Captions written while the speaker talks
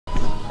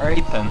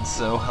Alright then,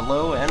 so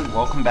hello and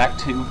welcome back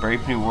to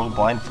Brave New World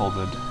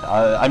Blindfolded.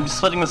 I'm just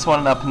splitting this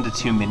one up into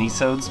 2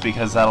 mini-sodes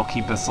because that'll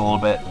keep us a little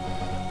bit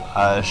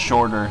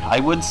shorter. I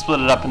would split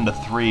it up into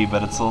 3,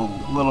 but it's a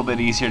little bit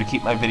easier to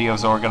keep my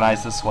videos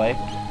organized this way.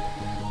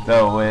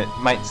 Though it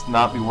might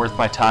not be worth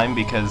my time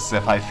because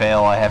if I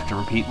fail I have to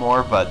repeat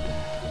more, but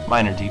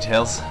minor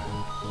details.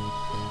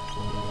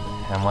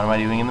 And what am I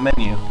doing in the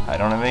menu? I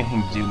don't have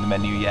anything to do in the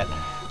menu yet.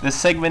 This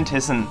segment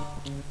isn't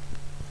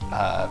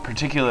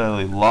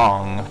particularly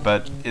long,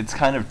 but it's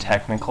kind of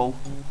technical.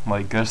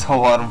 Like, there's a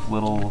lot of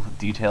little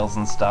details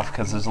and stuff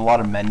because there's a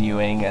lot of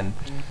menuing, and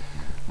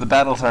the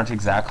battles aren't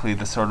exactly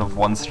the sort of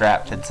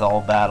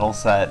one-strap-fits-all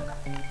battles that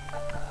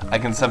I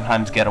can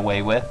sometimes get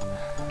away with.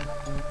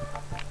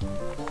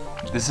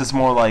 This is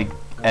more like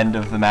end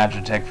of the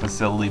Magitech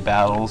facility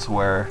battles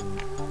where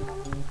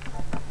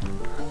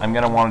I'm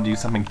gonna want to do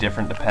something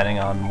different depending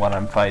on what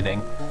I'm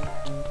fighting.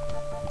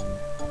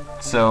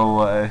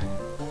 So,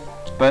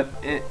 but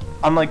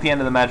unlike the end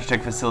of the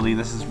Magitech facility,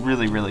 this is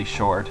really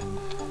short.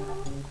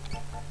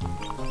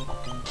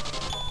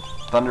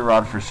 Thunder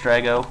Rod for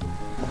Strago.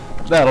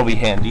 That'll be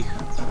handy.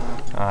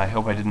 I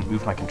hope I didn't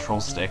move my control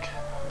stick.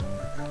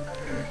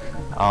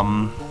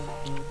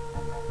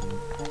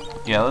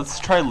 Yeah, let's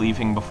try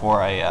leaving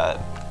before I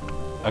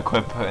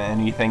equip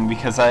anything,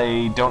 because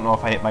I don't know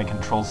if I hit my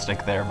control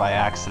stick there by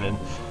accident.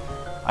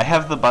 I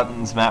have the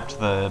buttons mapped to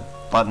the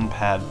button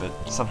pad, but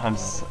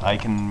sometimes I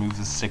can move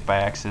the stick by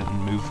accident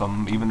and move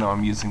them, even though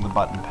I'm using the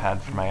button pad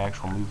for my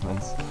actual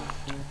movements.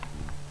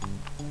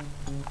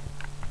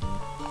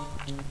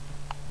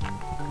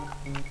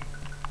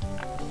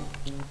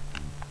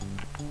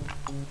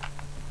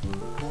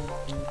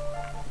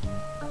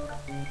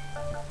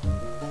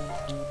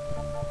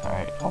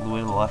 Alright, all the way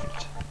to the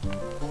left.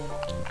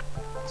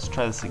 Let's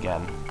try this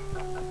again.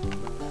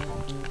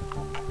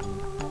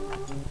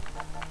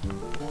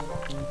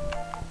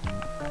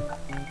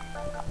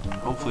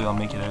 Hopefully I'll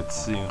make it out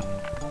soon.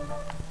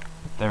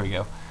 There we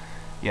go.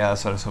 Yeah,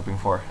 that's what I was hoping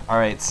for.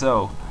 Alright,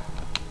 so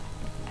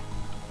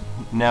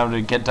now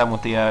to get done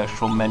with the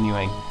actual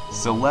menuing.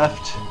 So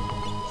left,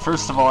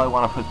 first of all I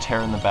want to put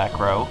Terra in the back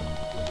row.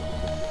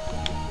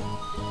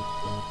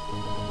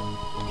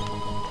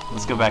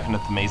 Let's go back into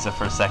the Mesa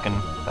for a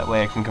second. That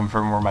way I can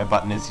confirm where my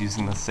button is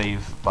using the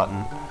save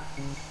button.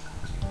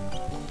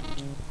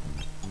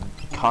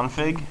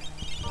 Config.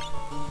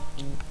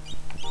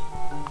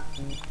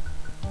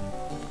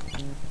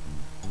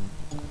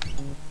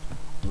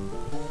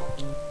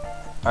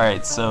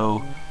 Alright,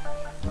 so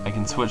I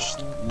can switch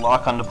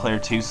lock onto player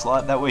 2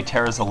 slot. That way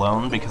Terra's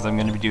alone, because I'm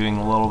going to be doing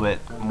a little bit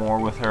more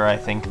with her, I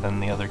think, than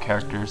the other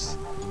characters.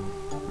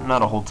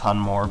 Not a whole ton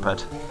more,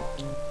 but...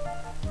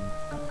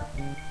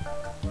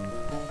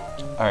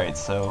 Alright,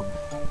 so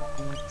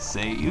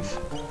save,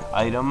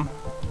 item,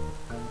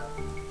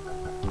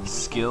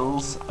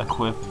 skills,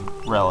 equip,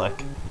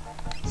 relic.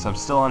 So I'm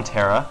still on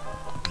Terra.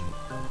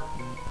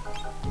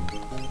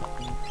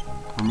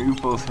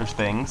 Remove both her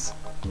things,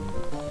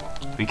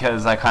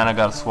 because I kind of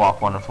got to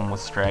swap one of them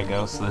with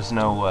Strago, so there's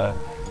no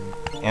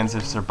ands,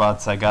 ifs, or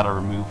buts. I got to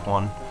remove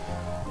one.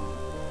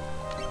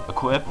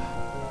 Equip,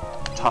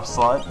 top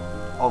slot,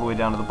 all the way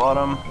down to the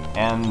bottom,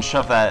 and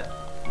shove that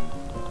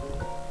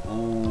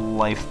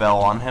life bell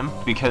on him,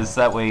 because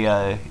that way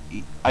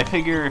I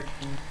figure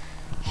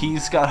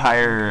he's got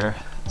higher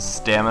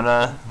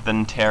stamina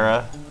than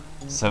Terra,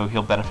 so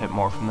he'll benefit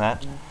more from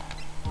that.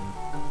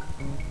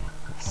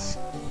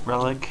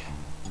 Relic,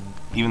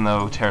 even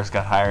though Terra's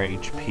got higher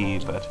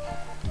HP, but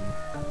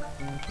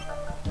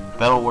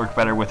that'll work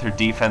better with her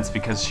defense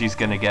because she's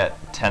gonna get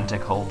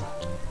tentacled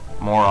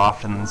more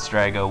often than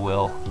Strago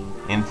will,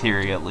 in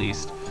theory at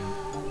least.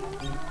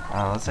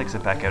 Let's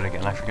exit back out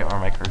again. I forget where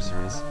my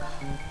cursor is.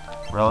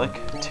 Relic,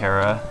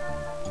 Terra,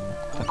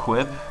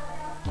 equip,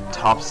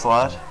 top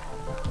slot,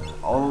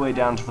 all the way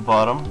down to the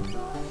bottom,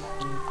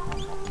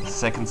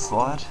 second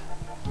slot,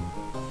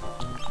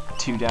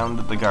 2 down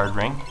to the guard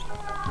ring,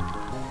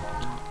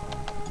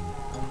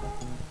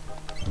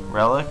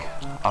 relic,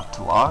 up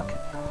to lock,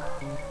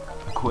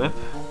 equip,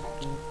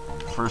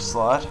 first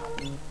slot,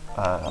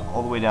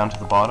 all the way down to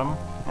the bottom,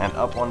 and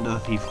up one to the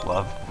thief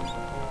glove.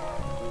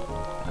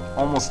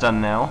 Almost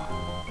done now.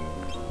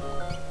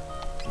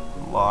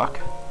 Lock,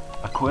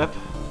 equip,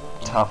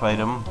 top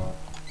item,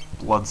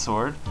 blood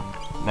sword,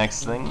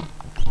 next thing,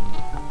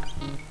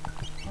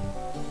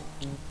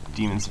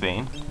 Demon's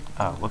Bane.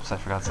 Whoops, I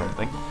forgot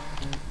something.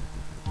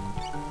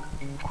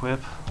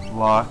 Equip,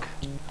 lock,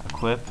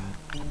 equip,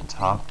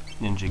 top,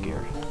 ninja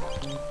gear.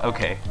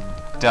 Okay,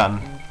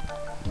 done.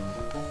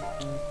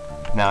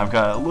 Now I've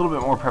got a little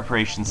bit more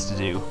preparations to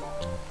do.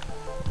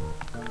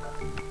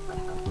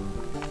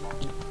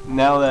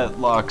 Now that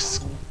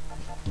lock's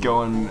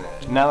going,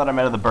 now that I'm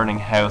out of the burning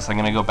house, I'm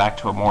gonna go back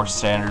to a more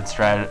standard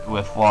strat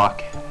with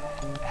Locke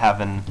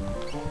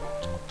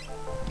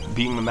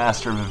being the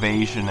master of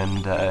evasion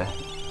and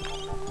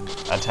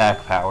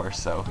attack power,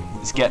 so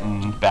he's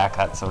getting back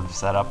that sort of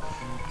setup.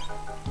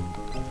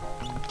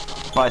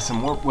 buy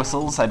some warp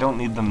whistles. I don't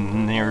need them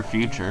in the near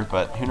future,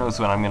 but who knows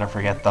when I'm gonna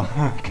forget them,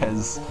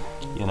 because,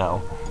 you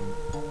know.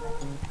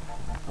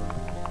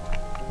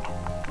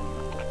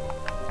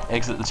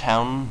 Exit the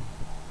town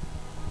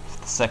for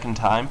the second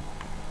time.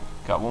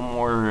 Got one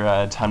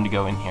more time to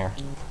go in here.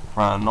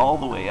 Run all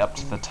the way up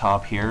to the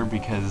top here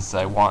because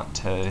I want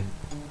to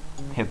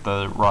hit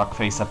the rock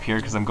face up here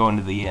because I'm going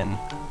to the inn.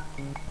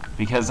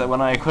 Because when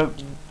I equip,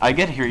 I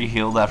get here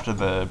healed after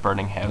the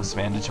burning house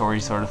mandatory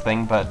sort of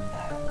thing, but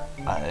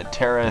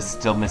Terra is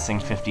still missing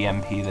 50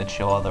 MP that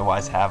she'll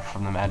otherwise have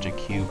from the magic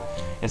cube.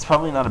 It's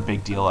probably not a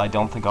big deal. I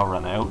don't think I'll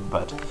run out,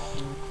 but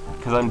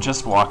because I'm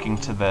just walking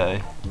to the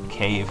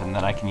cave and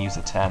then I can use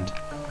a tent.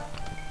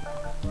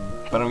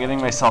 But I'm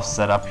getting myself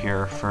set up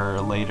here for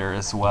later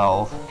as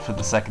well, for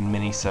the second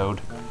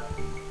mini-sode.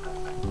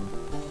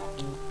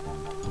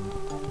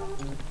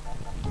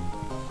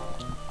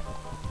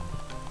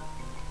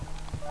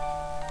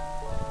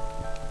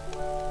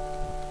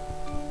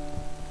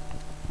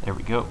 There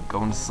we go,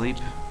 going to sleep.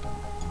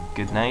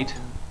 Good night.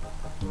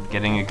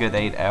 Getting a good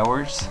 8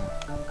 hours.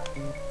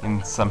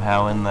 And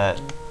somehow in that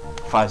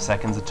 5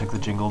 seconds it took the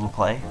jingle to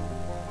play.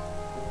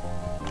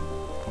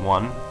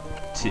 1,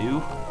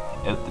 2,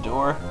 out the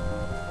door.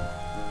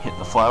 Hit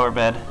the flower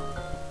bed.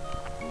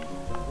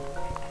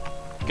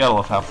 Gotta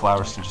love how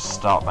flowers can just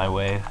stop my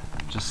way.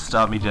 Just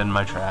stop me dead in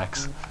my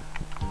tracks.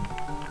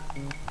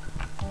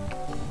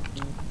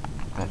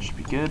 That should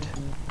be good.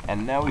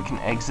 And now we can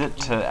exit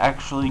to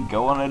actually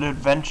go on an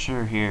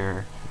adventure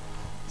here.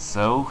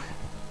 So,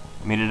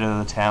 made it out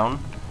of the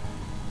town.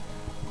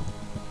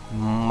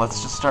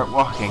 Let's just start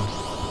walking.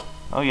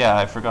 Oh yeah,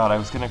 I forgot I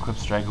was gonna equip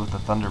Strago with the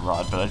Thunder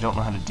Rod, but I don't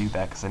know how to do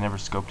that because I never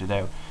scoped it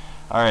out.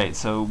 Alright,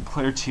 so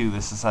player 2,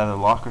 this is either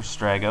Locke or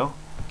Strago.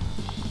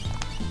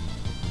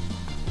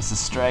 This is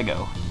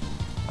Strago.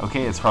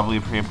 Okay, it's probably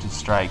a preemptive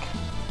strike.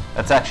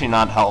 That's actually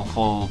not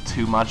helpful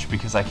too much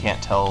because I can't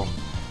tell.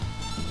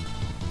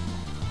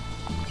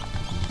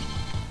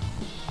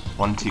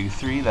 1, 2,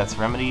 3, that's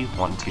Remedy.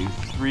 1, 2,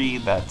 3,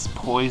 that's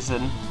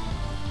Poison.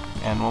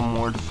 And one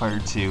more to fire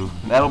 2.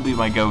 That'll be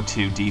my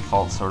go-to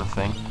default sort of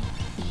thing.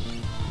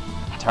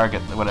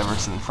 Target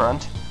whatever's in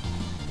front.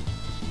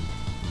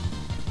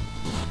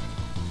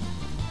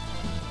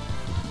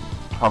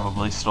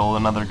 Probably stole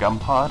another gun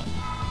pod.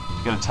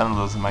 Got a ton of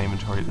those in my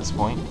inventory at this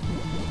point.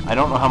 I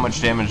don't know how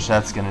much damage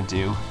that's gonna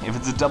do. If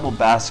it's a double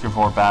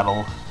Baskerville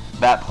battle,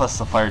 that plus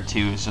the fire 2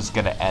 is just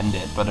gonna end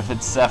it. But if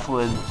it's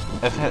Cephalid,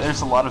 if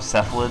there's a lot of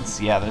Cephalids,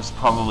 yeah, there's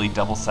probably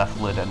double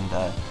Cephalid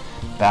and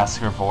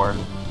Baskerville.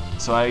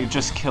 So I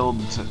just killed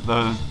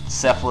the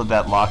Cephalid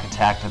that Locke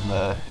attacked and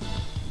the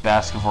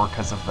Baskerville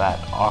because of that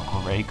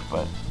Aqua Rake,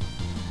 but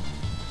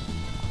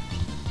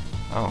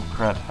oh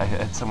crud, I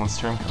had someone's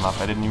turn come up,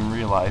 I didn't even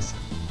realize.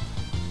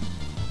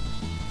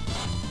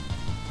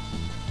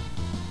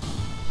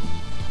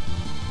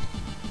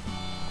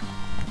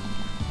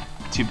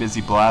 Too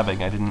busy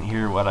blabbing, I didn't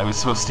hear what I was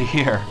supposed to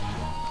hear.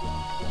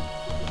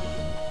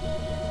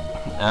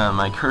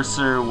 My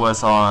cursor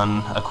was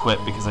on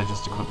equip because I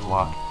just equipped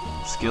Locke.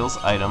 Skills,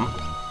 item.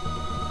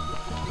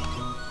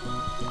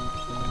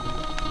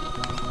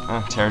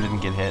 Terra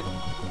didn't get hit.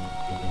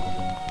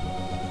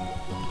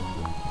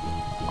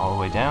 All the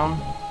way down.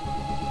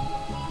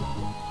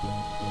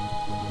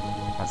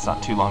 That's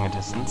not too long a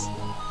distance.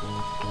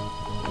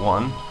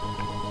 1,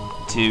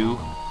 2,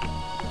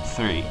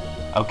 3.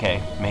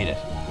 Okay, made it.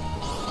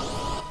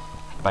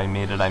 By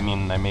made it, I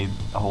mean I made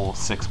a whole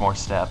 6 more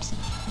steps.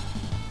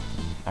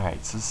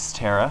 Alright, so this is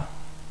Terra.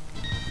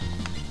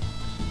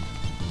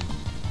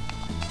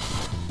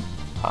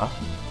 Huh?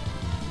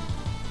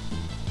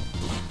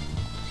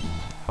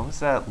 How was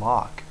that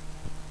Locke?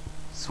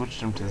 Switched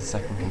him to the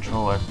second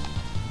controller.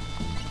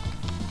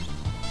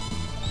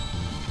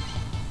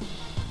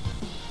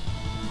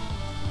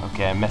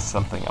 Okay, I messed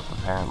something up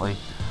apparently.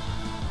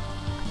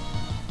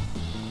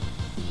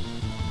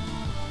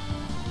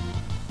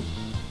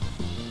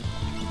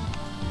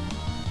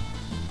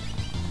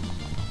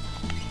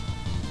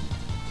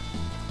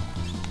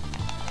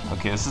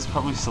 Okay, this is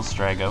probably still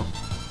Strago.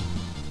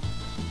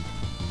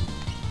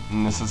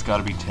 And this has got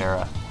to be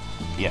Terra.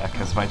 Yeah,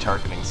 because my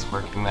targeting's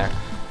working there.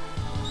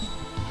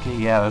 Okay,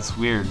 yeah, that's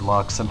weird.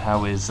 Locke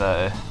somehow is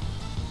on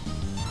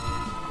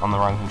the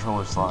wrong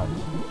controller slot.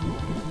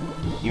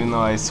 Even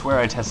though I swear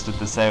I tested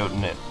this out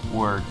and it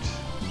worked.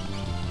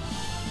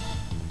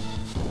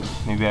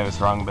 Maybe I was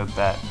wrong about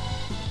that.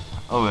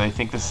 Oh, I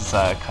think this is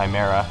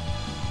Chimera.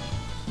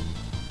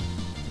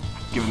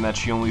 Given that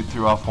she only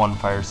threw off 1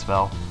 fire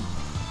spell.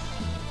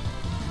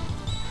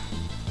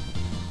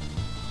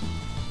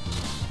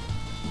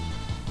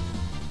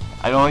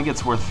 I don't think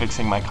it's worth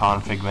fixing my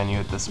config menu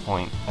at this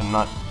point. I'm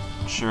not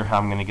sure how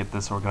I'm going to get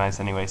this organized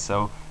anyway,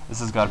 so this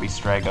has got to be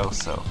Strago,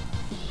 so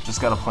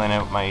just got to plan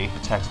out my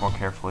attacks more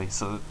carefully.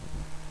 So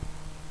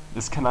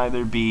this can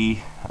either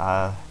be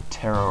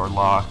Terra or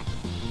Locke.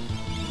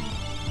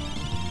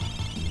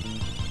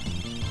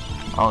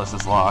 Oh, this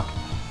is Locke.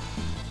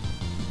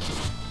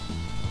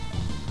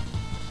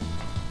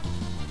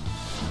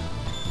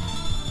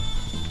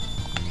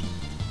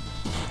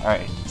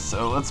 Alright,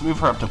 So let's move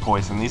her up to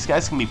poison. These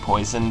guys can be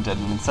poisoned, and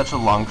in such a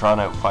long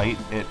drawn-out fight,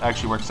 it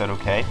actually works out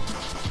okay.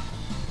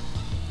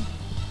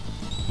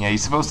 Yeah,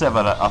 he's supposed to have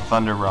a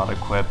Thunder Rod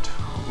equipped,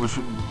 which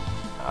would...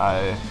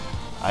 I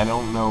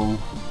don't know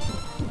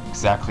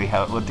exactly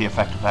what the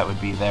effect of that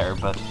would be there,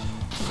 but...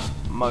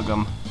 Mug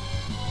him.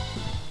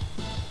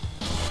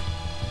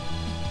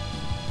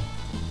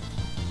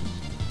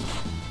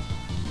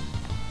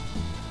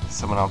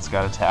 Someone else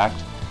got attacked.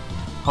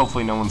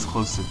 Hopefully no one's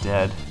close to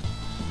dead.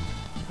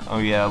 Oh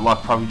yeah,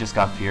 Locke probably just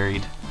got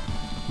Furied.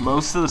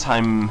 Most of the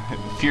time,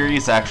 Fury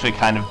is actually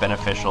kind of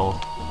beneficial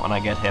when I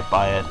get hit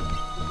by it.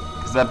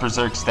 Because that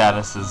Berserk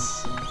status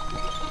is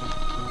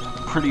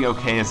pretty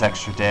okay as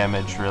extra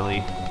damage,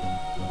 really.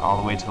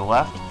 All the way to the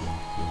left.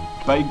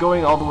 By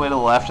going all the way to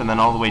the left and then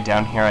all the way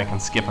down here, I can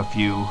skip a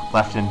few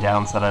left and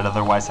downs that I'd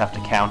otherwise have to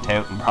count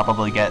out and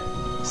probably get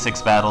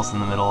 6 battles in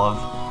the middle of.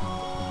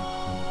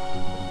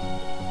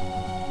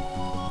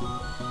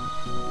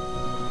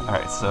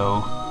 Alright,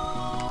 so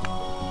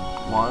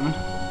 1,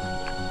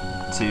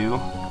 2,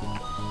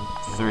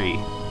 3.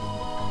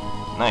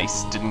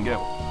 Nice, didn't get...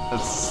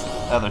 That's the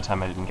other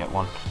time I didn't get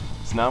one.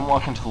 So now I'm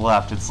walking to the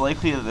left. It's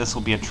likely that this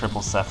will be a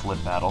triple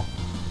Cephalid battle.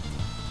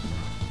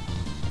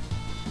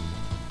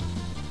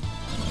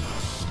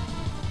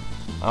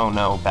 Oh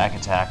no, back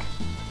attack.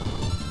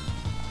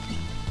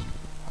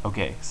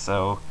 Okay,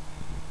 so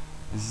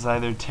this is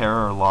either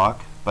Terra or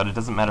Locke, but it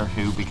doesn't matter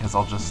who because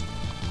I'll just...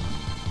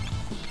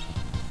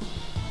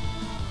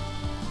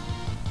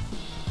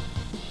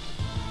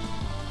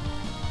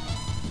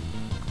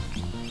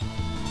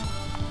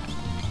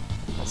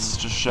 Let's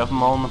just shove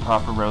them all in the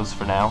proper rows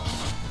for now.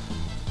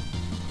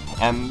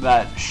 And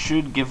that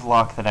should give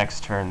Locke the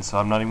next turn, so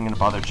I'm not even going to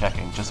bother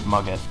checking. Just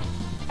mug it.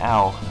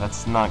 Ow,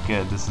 that's not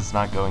good. This is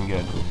not going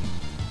good.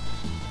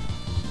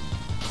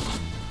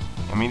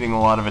 I'm eating a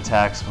lot of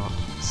attacks,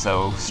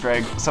 so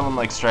someone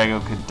like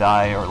Strago could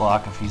die or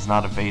Locke if he's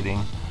not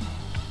evading.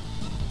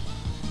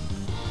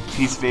 If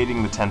he's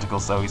evading the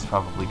tentacles, though, he's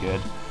probably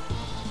good.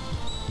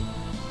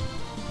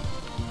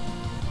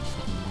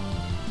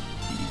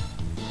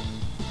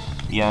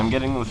 Yeah, I'm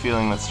getting the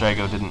feeling that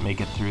Strago didn't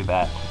make it through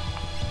that.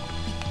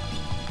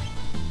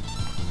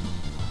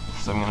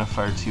 So I'm gonna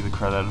fire the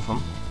crud out of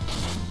him.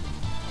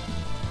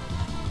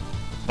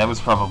 That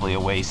was probably a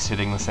waste,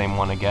 hitting the same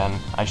one again.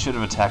 I should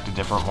have attacked a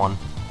different one.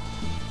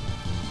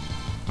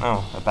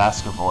 Oh, a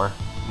Baskervore.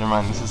 Never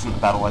mind, this isn't the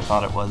battle I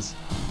thought it was.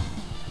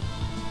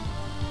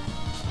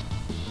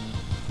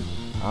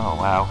 Oh,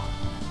 wow.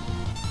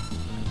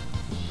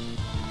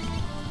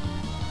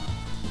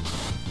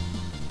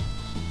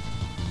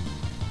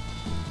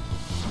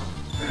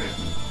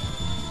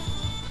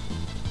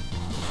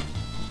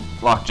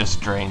 Locke just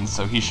drained,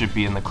 so he should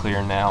be in the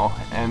clear now,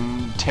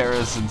 and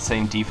Terra's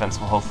insane defense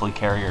will hopefully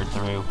carry her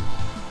through.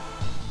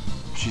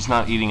 She's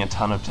not eating a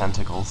ton of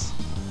tentacles.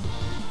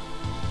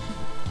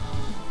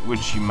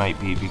 Which she might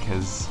be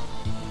because...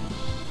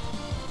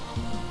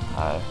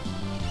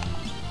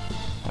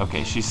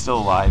 okay, she's still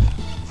alive.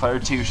 Fire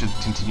 2 should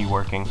continue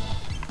working.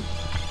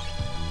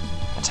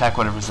 Attack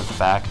whatever's at the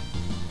back.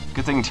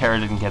 Good thing Terra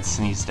didn't get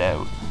sneezed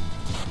out.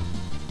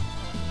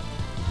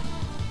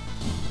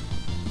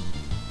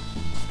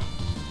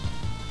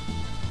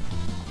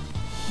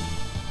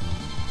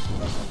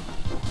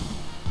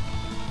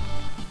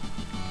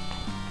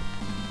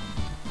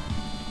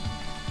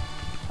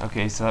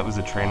 Okay, so that was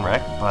a train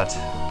wreck, but...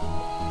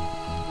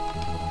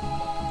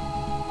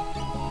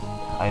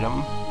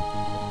 Item.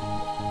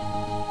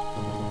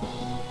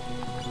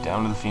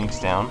 Down to the Phoenix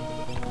down.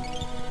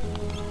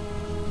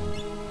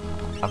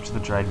 Up to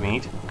the dried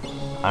meat.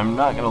 I'm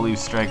not gonna leave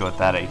Strago at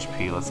that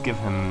HP. Let's give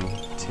him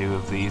 2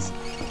 of these.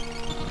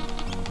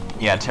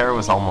 Yeah, Terra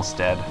was almost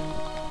dead.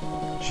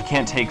 She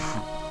can't take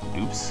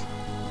oops.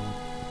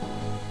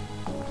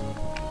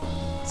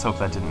 Let's hope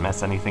that didn't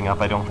mess anything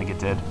up. I don't think it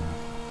did.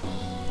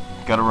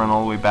 Gotta run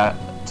all the way back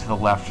to the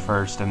left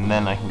first, and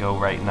then I can go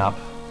right and up.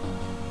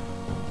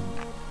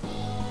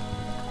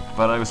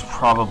 But I was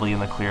probably in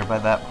the clear by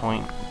that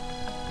point,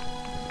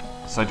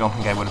 so I don't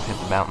think I would have hit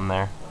the mountain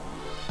there.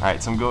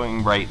 Alright, so I'm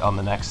going right on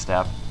the next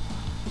step.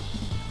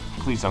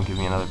 Please don't give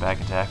me another back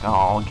attack.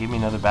 Oh, give me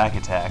another back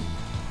attack.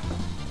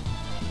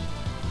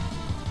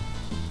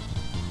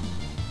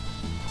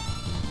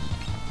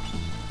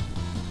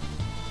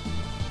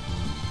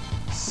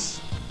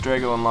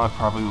 Drago and Locke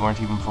probably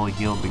weren't even fully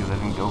healed because I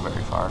didn't go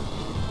very far.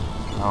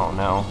 Oh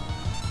no.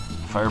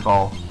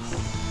 Fireball.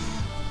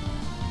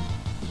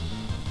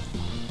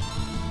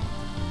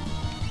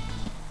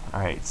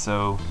 Alright,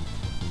 so...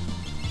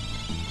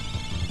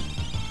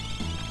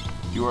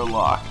 You are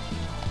Locke.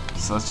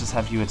 So let's just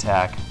have you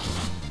attack.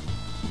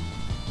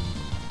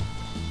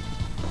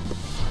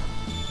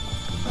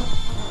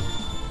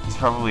 He's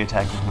probably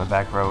attacking from the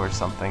back row or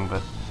something,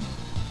 but...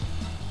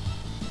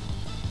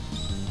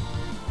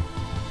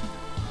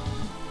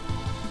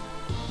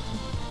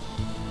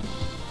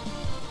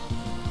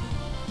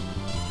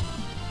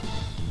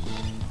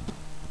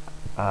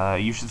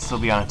 you should still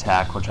be on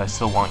attack, which I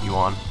still want you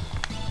on.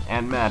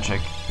 And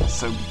magic.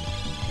 So...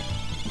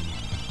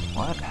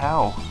 What?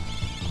 How?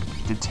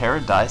 Did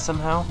Terra die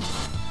somehow?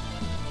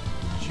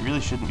 She really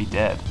shouldn't be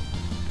dead.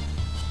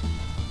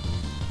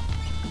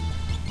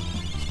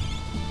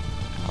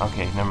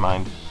 Okay, never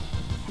mind.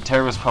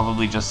 Terra was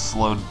probably just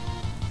slowed.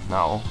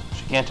 No,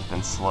 she can't have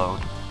been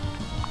slowed.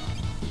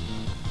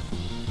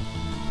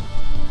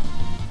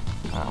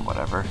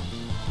 Whatever.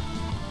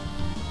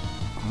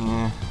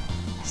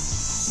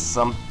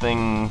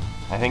 Something.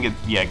 I think it.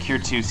 Yeah, Cure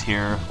 2's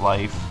here.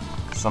 Life.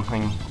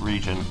 Something.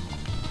 Region.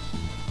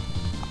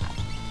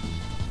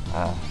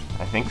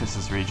 I think this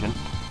is region.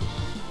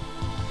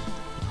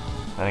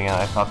 Then again,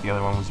 I thought the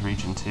other one was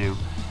region 2.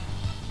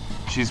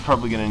 She's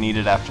probably going to need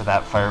it after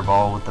that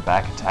fireball with the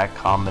back attack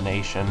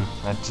combination.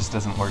 That just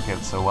doesn't work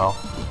out so well.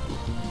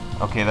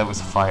 Okay, that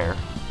was fire.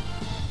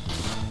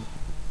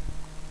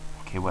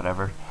 Okay,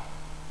 whatever.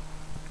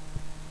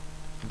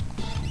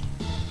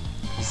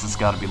 This has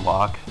got to be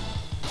lock.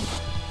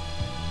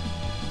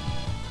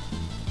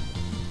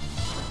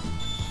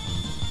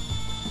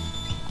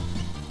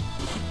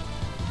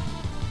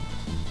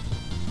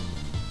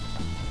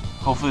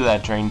 Hopefully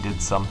that drain did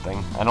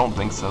something. I don't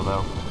think so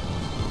though.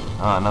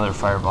 Another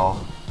fireball.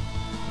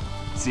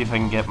 Let's see if I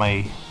can get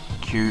my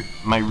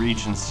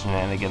region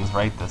shenanigans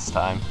right this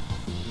time.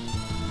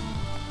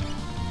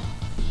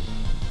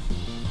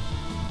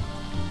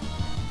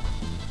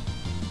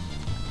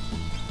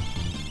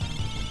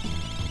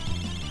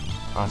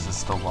 Oh, is this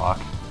still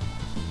lock?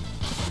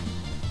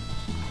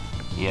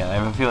 Yeah, I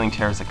have a feeling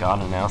Terra's a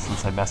goner now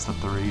since I messed up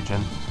the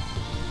region.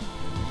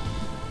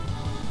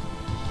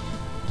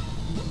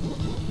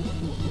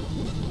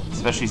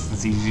 Especially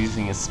since he's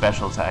using his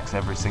special attacks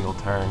every single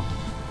turn.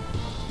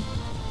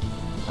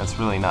 That's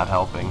really not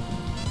helping.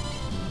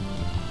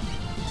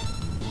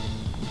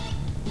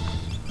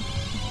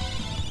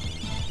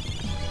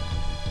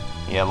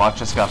 Yeah, Locke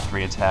just got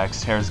 3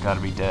 attacks. Terra's gotta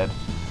be dead.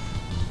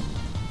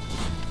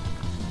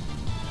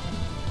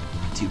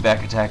 2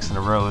 back attacks in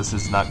a row. This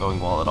is not going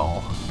well at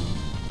all.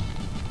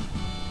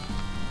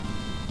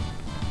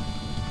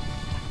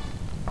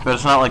 But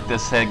it's not like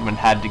this segment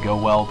had to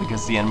go well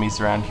because the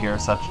enemies around here are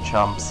such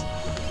chumps.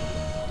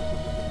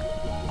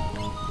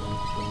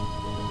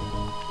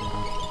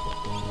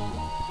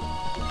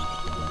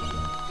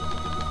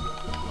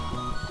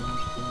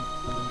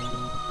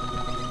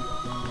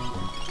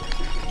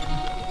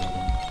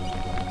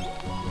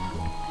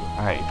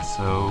 Alright,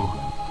 so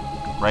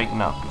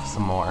brighten up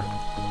some more.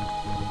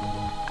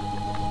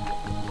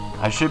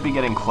 I should be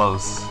getting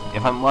close.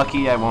 If I'm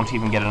lucky, I won't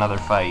even get another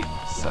fight,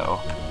 so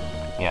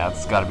yeah,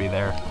 it's gotta be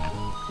there.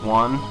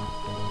 1,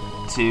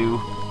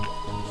 2,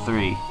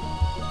 3.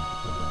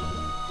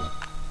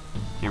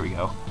 Here we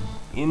go.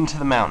 Into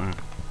the mountain.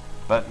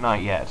 But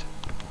not yet.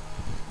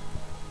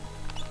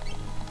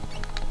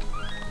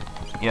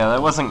 Yeah,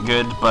 that wasn't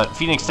good, but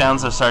Phoenix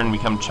Downs are starting to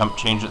become chump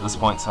change at this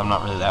point, so I'm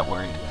not really that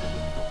worried.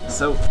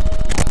 So,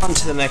 on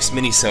to the next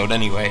mini-sode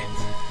anyway.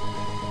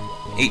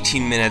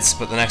 18 minutes,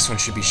 but the next one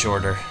should be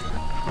shorter.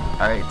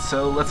 Alright,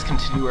 so let's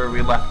continue where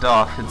we left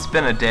off. It's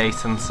been a day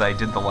since I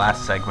did the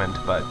last segment,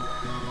 but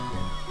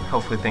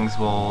hopefully things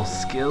will...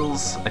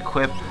 Skills,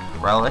 equip,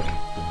 relic.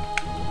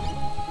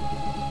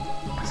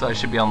 So I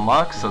should be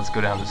unlocked, so let's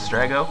go down to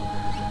Strago.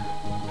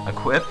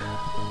 Equip.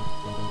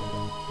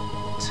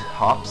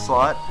 Top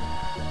slot.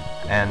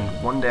 And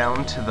one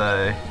down to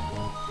the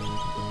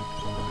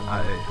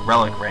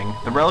relic ring.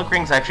 The relic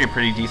ring's actually a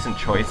pretty decent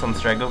choice on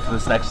Strago for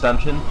this next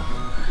dungeon,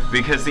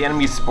 because the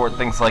enemies sport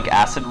things like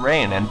Acid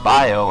Rain and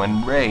Bio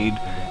and Raid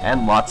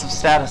and lots of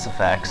status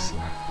effects.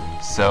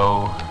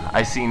 So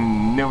I see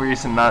no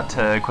reason not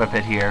to equip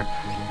it here.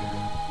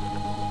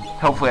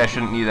 Hopefully I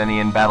shouldn't need any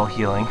in battle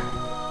healing.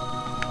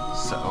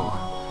 So,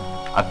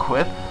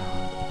 equip,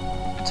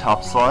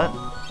 top slot,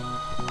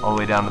 all the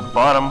way down to the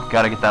bottom.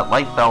 Gotta get that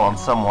light bell on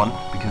someone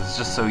because it's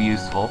just so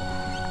useful.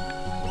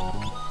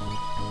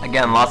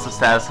 Again, lots of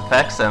status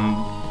effects, and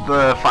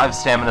the 5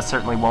 stamina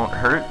certainly won't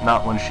hurt,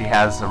 not when she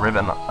has a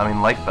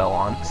life bell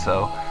on,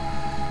 so...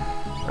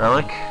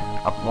 Relic,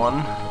 up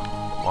 1,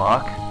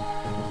 lock,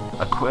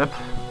 equip,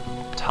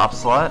 top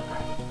slot,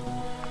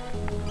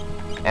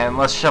 and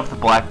let's shove the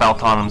black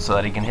belt on him so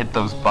that he can hit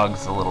those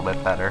bugs a little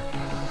bit better.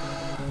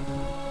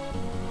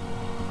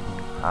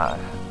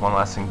 One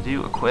last thing to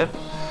do, equip.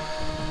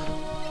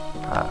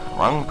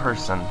 Wrong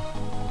person.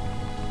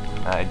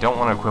 I don't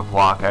want to equip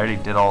lock, I already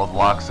did all of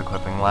lock's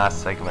equipping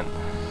last segment.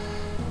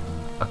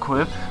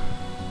 Equip.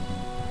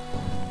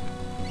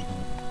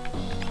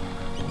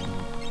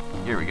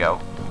 Here we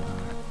go.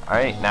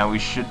 Alright, now we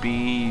should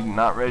be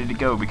not ready to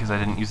go because I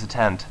didn't use a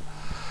tent.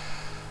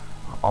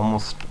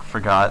 Almost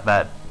forgot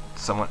that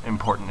somewhat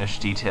important-ish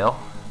detail.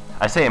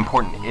 I say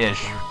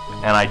important-ish,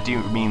 and I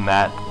do mean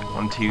that.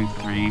 1, 2,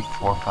 3,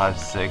 4, 5,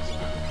 6.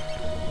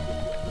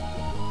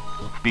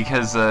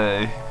 Because,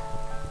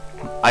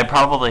 I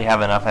probably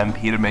have enough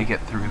MP to make it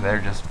through there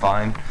just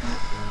fine.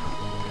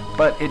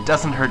 But it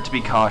doesn't hurt to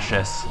be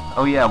cautious.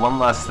 Oh yeah, one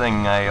last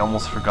thing I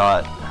almost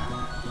forgot.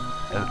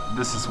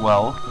 This as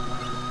well.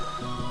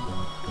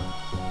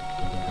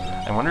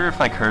 I wonder if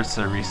my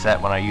cursor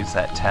reset when I use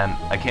that tent.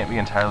 I can't be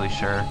entirely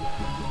sure.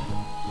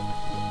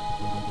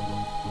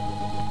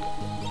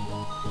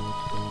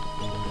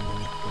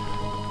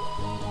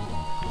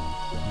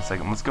 a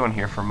second. Let's go in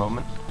here for a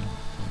moment.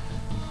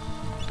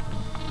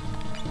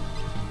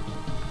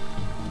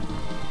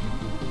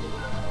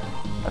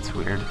 That's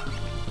weird.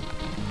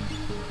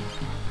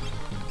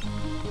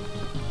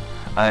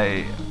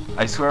 I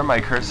swear my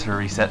cursor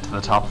reset to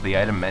the top of the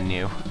item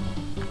menu.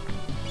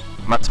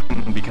 Must have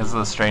been because of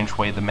the strange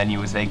way the menu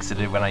was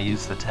exited when I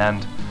used the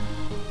tent.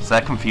 So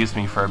that confused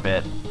me for a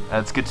bit.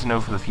 It's good to know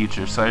for the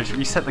future. So I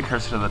reset the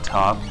cursor to the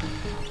top,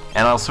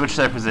 and I'll switch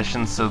their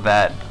positions so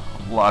that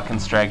Locke and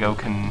Strago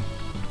can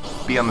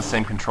be on the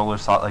same controller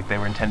slot like they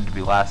were intended to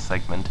be last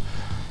segment.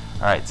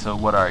 Alright, so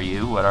what are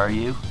you? What are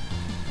you?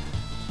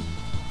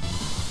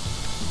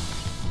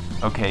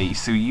 Okay,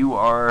 so you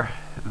are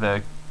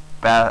the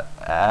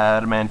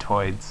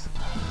adamantoids.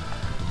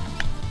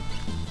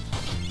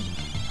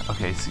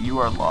 Okay, so you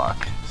are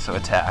Locke, so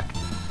attack.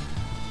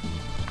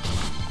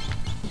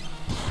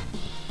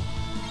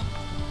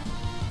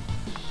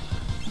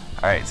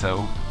 Alright, so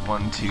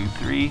 1, 2,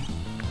 3.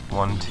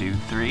 1, 2,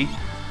 3.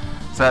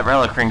 So that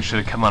relic ring should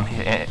have come on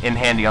in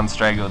handy on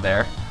Strago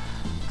there.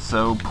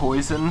 So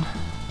poison.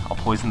 I'll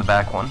poison the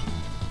back one.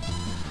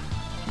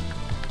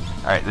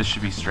 Alright, this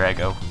should be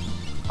Strago.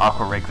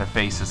 Aqua rake their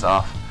faces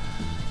off.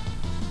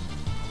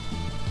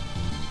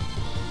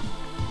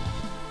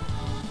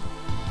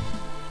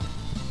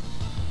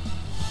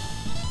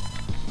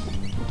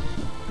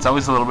 It's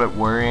always a little bit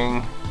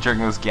worrying during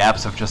those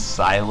gaps of just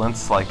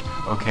silence, like,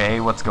 okay,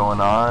 what's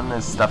going on?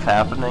 Is stuff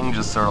happening?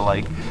 Just sort of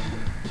like...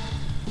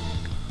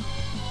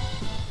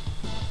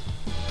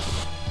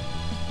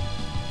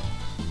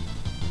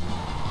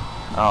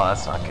 Oh,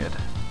 that's not good.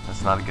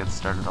 That's not a good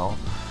start at all.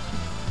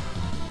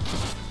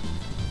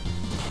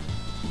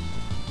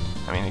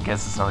 I mean, I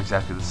guess it's not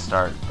exactly the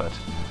start, but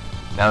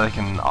now they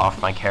can off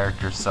my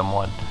character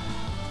somewhat.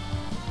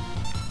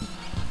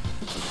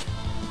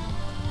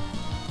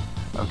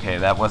 Okay,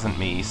 that wasn't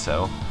me,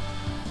 so...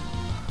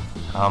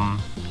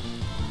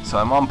 So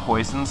I'm on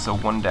poison, so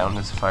 1 down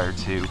is fire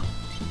 2.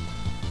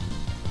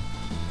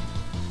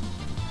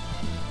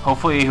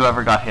 Hopefully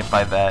whoever got hit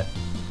by that...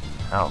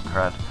 Oh,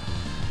 crud.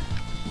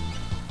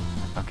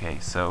 Okay,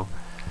 so...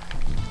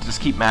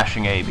 Just keep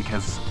mashing A,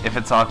 because if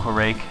it's Aqua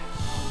Rake...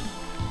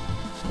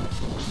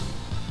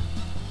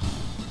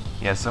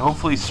 Yeah, so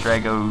hopefully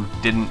Strago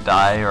didn't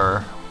die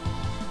or...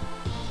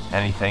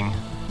 anything.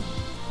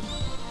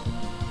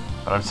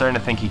 But I'm starting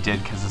to think he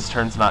did, because his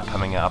turn's not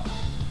coming up.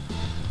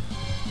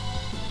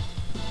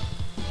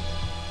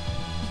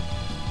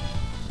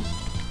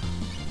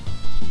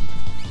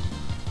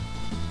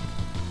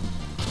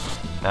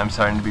 Now I'm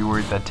starting to be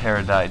worried that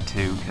Terra died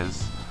too,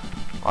 because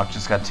Locke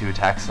just got 2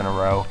 attacks in a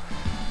row.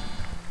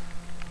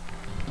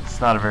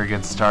 It's not a very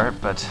good start,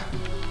 but...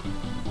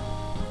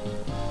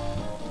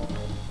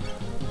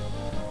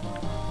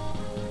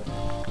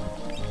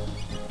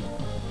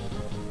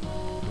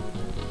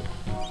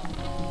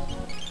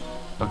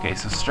 Okay,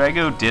 so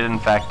Strago did in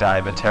fact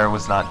die, but Terra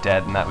was not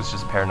dead, and that was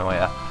just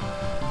paranoia.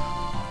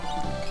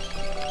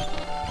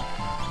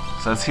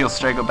 So let's heal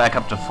Strago back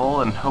up to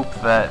full and hope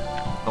that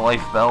the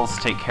life bells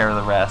take care of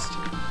the rest.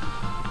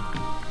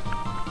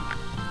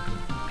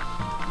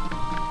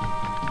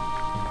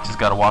 Just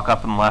gotta walk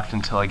up and left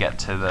until I get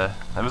to the...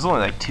 That was only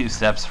like 2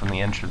 steps from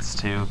the entrance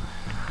too.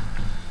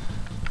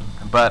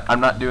 But I'm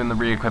not doing the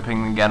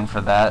re-equipping again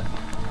for that.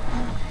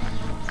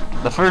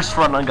 The first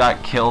run I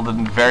got killed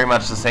in very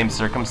much the same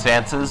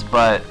circumstances,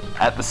 but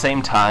at the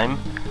same time,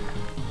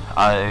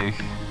 I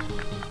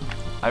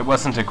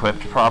wasn't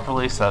equipped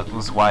properly, so that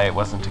was why it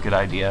wasn't a good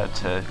idea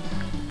to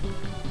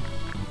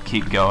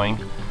keep going,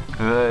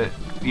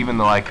 even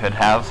though I could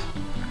have.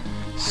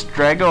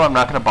 Strago I'm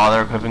not going to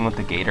bother equipping with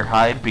the Gator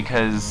Hide,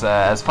 because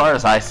as far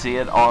as I see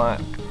it,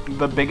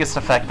 the biggest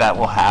effect that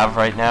will have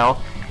right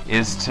now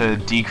is to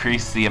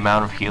decrease the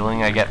amount of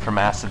healing I get from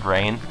Acid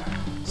Rain.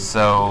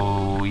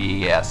 So,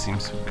 yeah,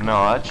 seems...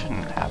 No, that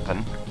shouldn't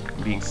happen.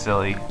 I'm being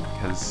silly,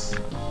 because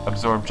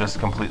Absorb just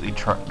completely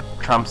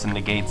trumps and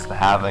negates the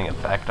halving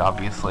effect,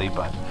 obviously,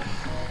 but...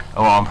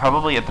 Oh, well, I'm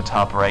probably at the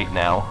top right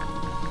now.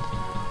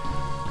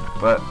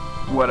 But,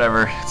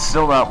 whatever. It's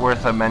still not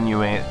worth a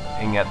menuing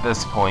at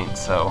this point,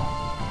 so...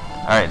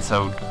 Alright,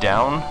 so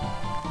down,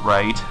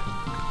 right,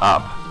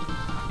 up.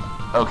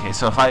 Okay,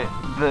 so if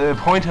the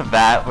point of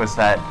that was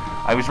that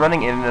I was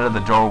running in and out of the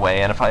doorway,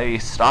 and if I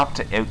stopped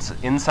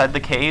inside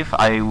the cave,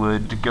 I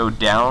would go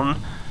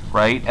down,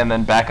 right, and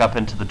then back up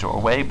into the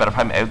doorway. But if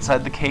I'm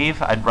outside the cave,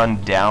 I'd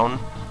run down,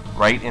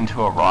 right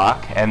into a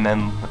rock, and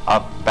then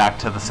up back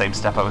to the same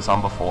step I was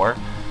on before.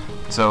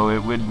 So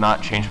it would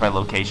not change my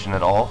location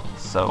at all.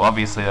 So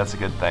obviously that's a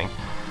good thing.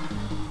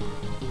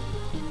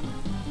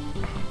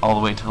 All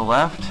the way to the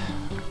left.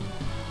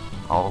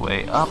 All the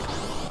way up.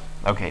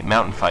 Okay,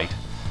 mountain fight.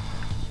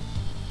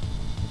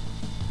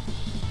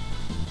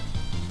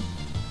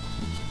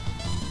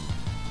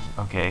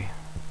 Okay.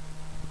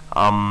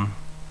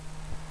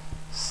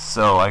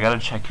 So I gotta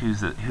check who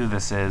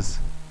this is.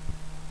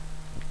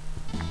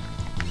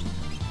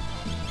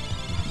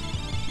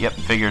 Yep,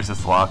 figures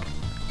it's Locke.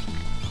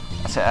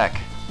 Attack.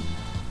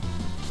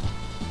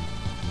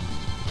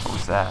 What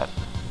was that?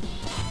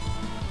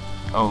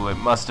 Oh, it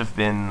must have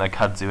been the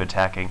kudzu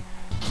attacking.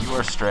 You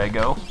are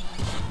Strago.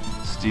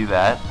 Let's do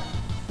that.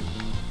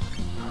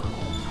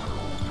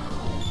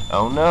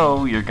 Oh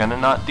no, you're gonna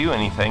not do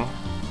anything.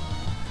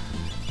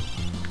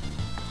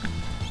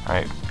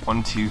 Alright,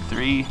 1, 2,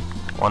 3.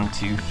 1,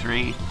 2,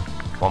 3.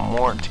 One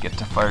more to get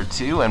to fire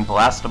 2 and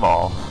blast them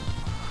all.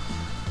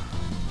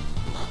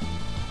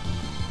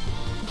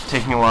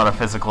 Taking a lot of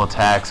physical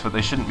attacks, but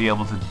they shouldn't be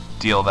able to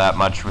deal that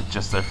much with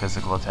just their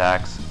physical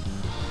attacks.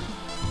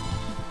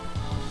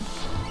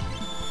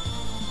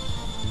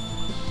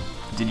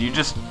 Did you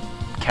just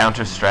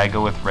counter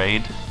Strago with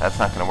Raid? That's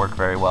not going to work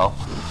very well.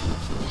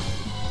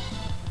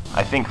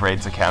 I think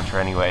Raid's a counter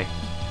anyway.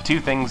 2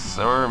 things,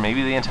 or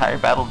maybe the entire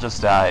battle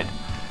just died.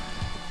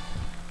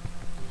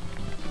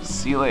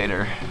 See you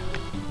later.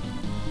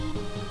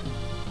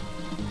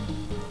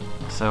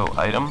 So,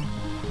 item.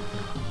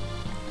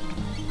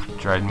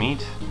 Dried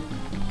meat.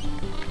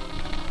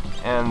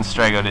 And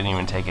Strago didn't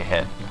even take a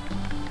hit.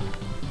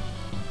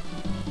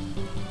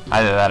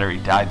 Either that or he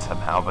died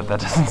somehow, but that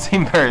doesn't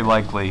seem very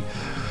likely.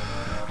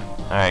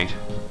 Alright.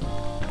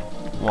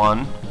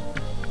 1,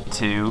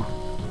 2,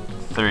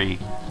 3.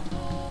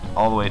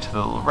 All the way to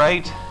the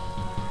right.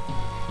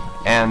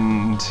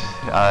 And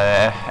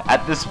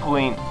at this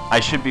point, I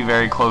should be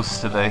very close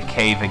to the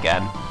cave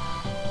again.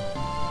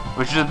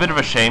 Which is a bit of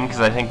a shame,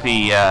 because I think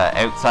the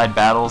outside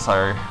battles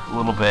are a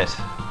little bit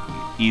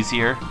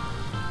easier.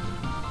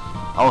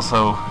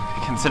 Also,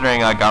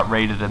 considering I got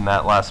raided in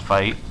that last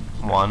fight,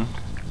 1,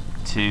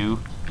 2,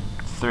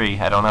 3.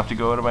 I don't have to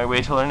go out of my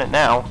way to learn it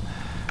now.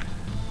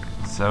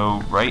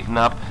 So, right and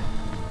up.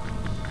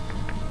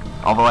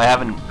 Although I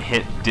haven't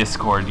hit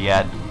Discord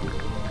yet.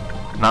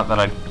 Not that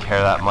I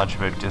care that much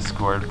about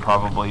Discord,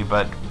 probably,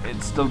 but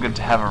it's still good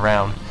to have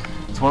around.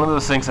 It's one of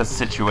those things that's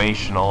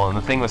situational, and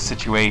the thing with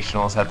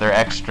situational is that they're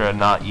extra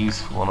not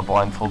useful in a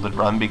blindfolded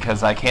run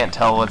because I can't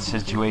tell what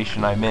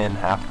situation I'm in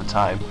half the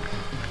time.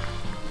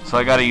 So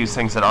I gotta use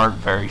things that aren't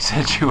very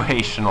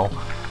situational.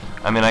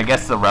 I mean, I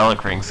guess the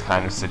Relic Ring's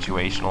kind of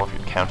situational if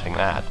you're counting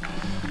that.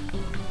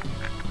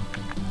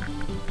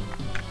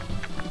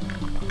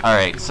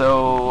 Alright,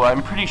 so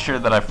I'm pretty sure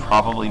that I've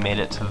probably made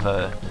it to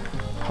the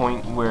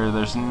point where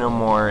there's no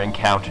more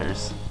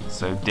encounters.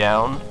 So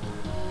down,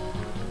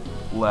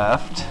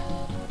 left.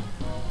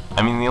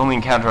 I mean, the only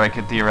encounter I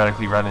could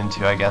theoretically run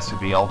into, I guess, would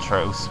be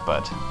Ultros,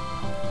 but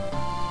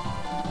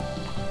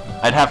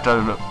I'd have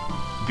to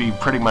be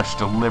pretty much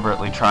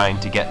deliberately trying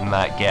to get in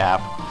that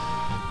gap.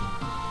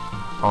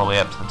 All the way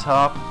up to the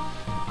top.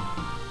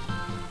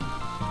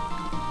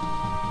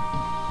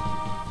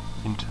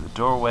 Into the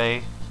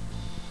doorway.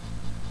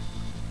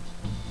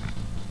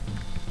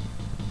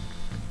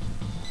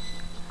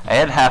 I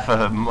had half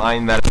a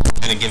mind that it was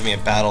going to give me a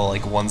battle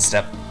like one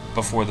step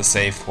before the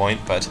save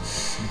point, but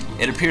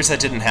it appears that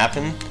didn't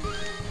happen.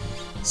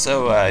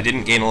 So I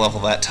didn't gain a level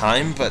that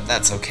time, but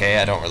that's okay,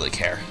 I don't really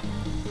care.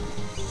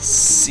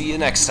 See you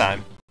next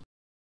time.